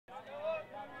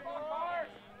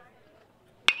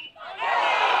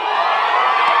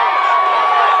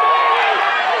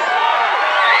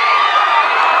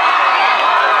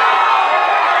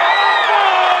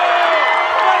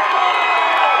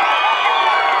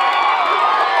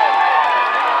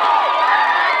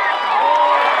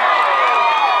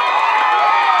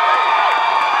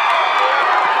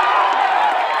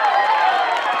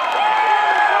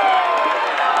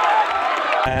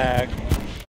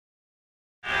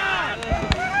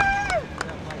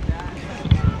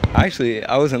Actually,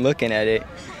 I wasn't looking at it.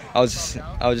 I was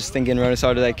just thinking run as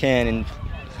hard as I can, and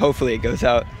hopefully it goes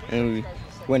out, and we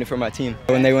win it for my team.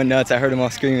 When they went nuts, I heard them all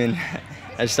screaming.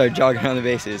 I just started jogging around the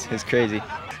bases. It was crazy.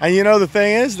 And you know, the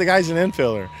thing is, the guy's an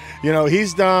infielder. You know,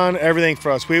 he's done everything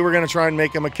for us. We were going to try and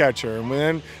make him a catcher, and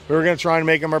then we were going to try and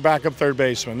make him our backup third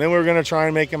baseman. Then we were going to try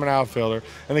and make him an outfielder.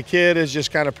 And the kid has just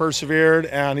kind of persevered,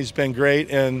 and he's been great.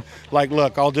 And like,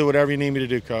 look, I'll do whatever you need me to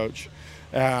do, Coach.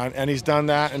 And he's done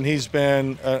that, and he's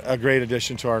been a great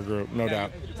addition to our group, no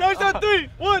doubt. Cypress!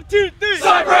 1, 2, 3!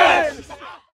 Cypress!